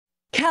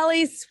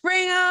Kelly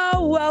Springer,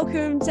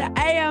 welcome to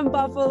AM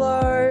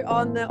Buffalo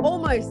on the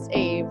almost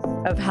eve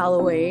of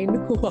Halloween.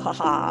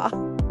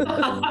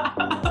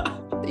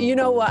 You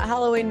know what?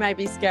 Halloween may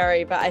be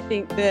scary, but I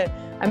think the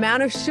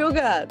amount of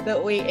sugar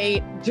that we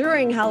eat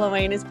during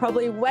Halloween is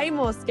probably way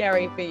more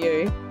scary for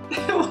you.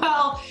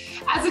 Well,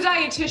 as a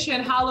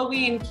dietitian,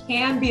 Halloween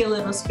can be a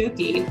little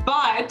spooky,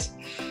 but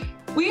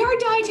we are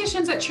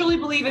dietitians that truly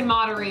believe in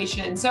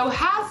moderation. So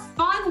have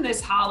fun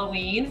this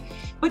Halloween,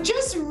 but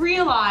just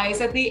realize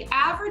that the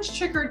average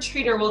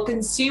trick-or-treater will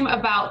consume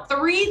about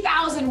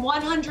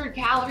 3,100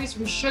 calories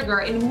from sugar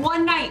in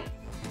one night.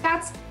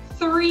 That's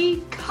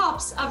 3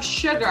 cups of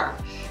sugar.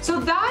 So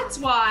that's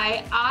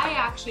why I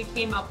actually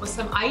came up with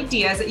some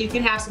ideas that you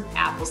can have some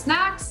apple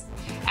snacks,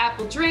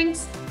 apple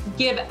drinks,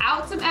 give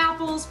out some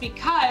apples,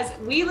 because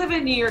we live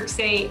in New York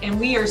State and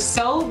we are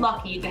so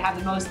lucky to have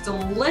the most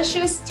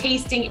delicious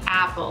tasting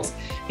apples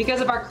because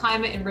of our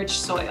climate enriched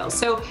soil.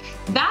 So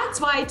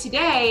that's why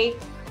today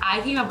I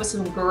came up with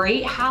some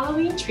great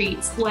Halloween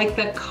treats like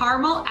the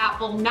caramel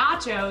apple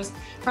nachos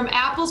from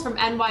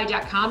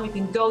applesfromny.com. You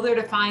can go there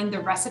to find the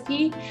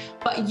recipe,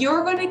 but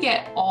you're going to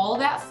get all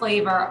that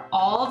flavor,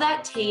 all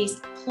that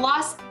taste,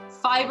 plus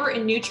fiber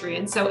and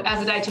nutrients. So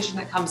as a dietitian,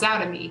 that comes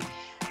out of me.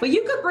 But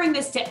you could bring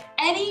this to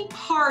any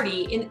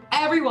party and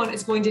everyone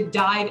is going to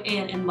dive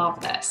in and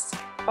love this.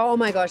 Oh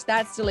my gosh,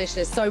 that's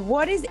delicious. So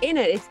what is in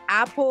it? It's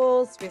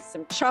apples with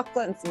some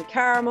chocolate and some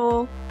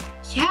caramel.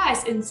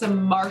 Yes, and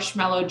some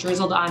marshmallow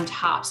drizzled on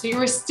top. So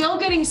you're still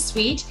getting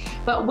sweet,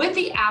 but with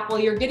the apple,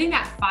 you're getting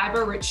that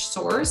fiber-rich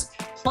source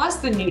plus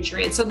the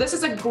nutrients. So this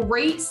is a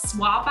great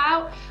swap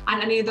out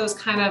on any of those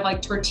kind of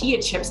like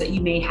tortilla chips that you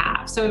may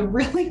have. So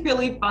really,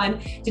 really fun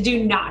to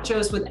do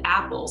nachos with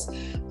apples.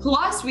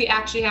 Plus we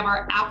actually have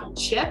our apple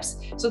chips.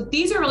 So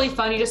these are really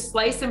fun. You just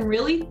slice them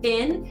really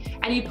thin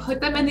and you put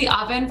them in the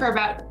oven for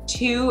about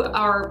 2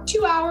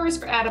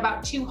 hours at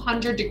about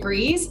 200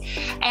 degrees.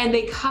 And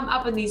they come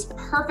up in these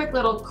perfect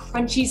little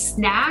crunchy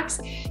snacks.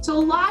 So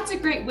lots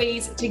of great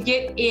ways to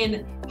get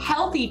in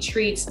healthy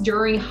treats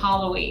during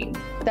Halloween.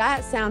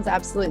 That sounds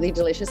absolutely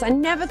delicious. I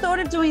never thought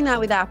of doing that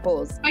with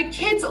apples. My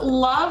kids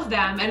love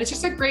them, and it's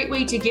just a great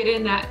way to get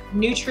in that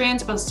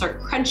nutrients, but start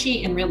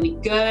crunchy and really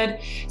good.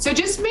 So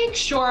just make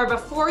sure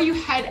before you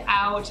head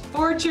out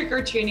for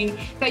trick-or-treating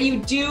that you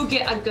do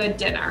get a good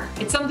dinner.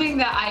 It's something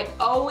that I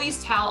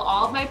always tell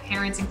all of my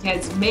parents and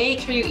kids, make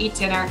sure you eat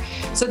dinner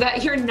so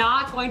that you're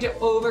not going to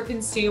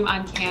overconsume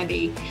on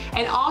candy.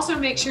 And also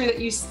make sure that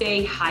you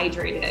stay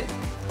hydrated.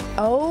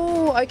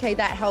 Oh, okay.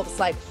 That helps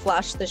like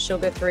flush the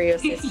sugar through your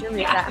system.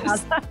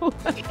 Yes.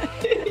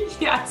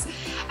 Yes.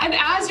 And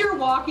as you're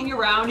walking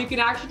around, you can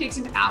actually take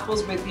some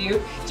apples with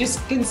you.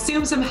 Just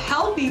consume some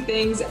healthy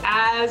things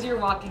as you're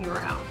walking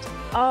around.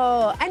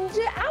 Oh, and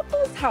do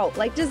apples help?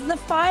 Like, does the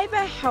fiber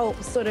help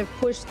sort of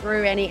push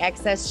through any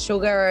excess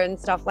sugar and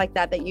stuff like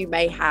that that you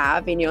may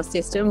have in your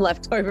system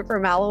left over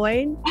from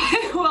Halloween?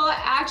 Well, it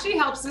actually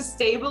helps to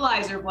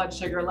stabilize your blood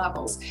sugar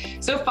levels.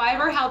 So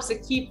fiber helps to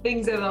keep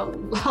things at a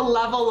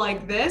level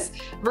like this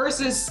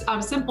versus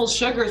simple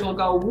sugars will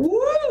go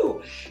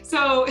woo.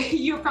 So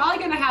you're probably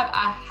going to have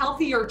a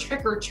healthier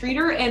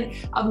trick-or-treater and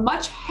a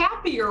much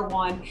happier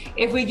one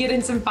if we get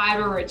in some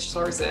fiber-rich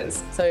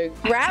sources. So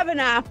grab an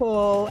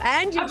apple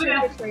and your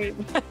trick-or-treat.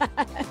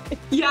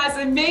 Yes,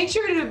 and make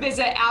sure to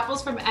visit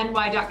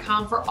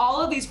applesfromny.com for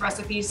all of these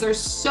recipes. There's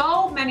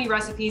so many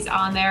recipes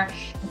on there,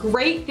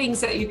 great things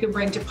that you can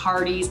bring to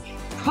parties,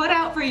 put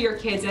out for your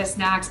kids as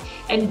snacks,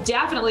 and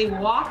definitely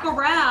walk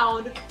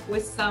around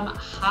with some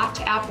hot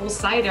apple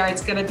cider.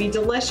 It's going to be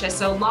delicious.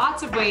 So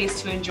lots of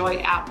ways to enjoy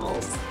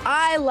apples.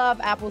 I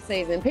love apple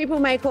season. People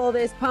may call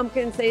this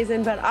pumpkin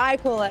season, but I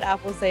call it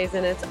apple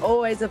season. It's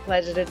always a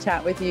pleasure to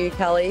chat with you,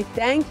 Kelly.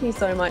 Thank you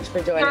so much for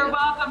joining us. You're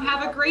welcome.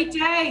 Have a great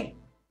day.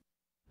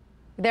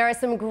 There are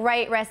some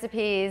great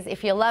recipes.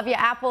 If you love your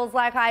apples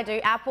like I do,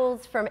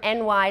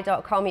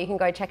 applesfromny.com. You can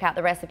go check out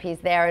the recipes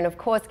there. And of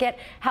course, get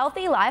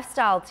healthy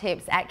lifestyle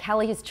tips at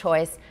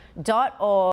kellyschoice.org.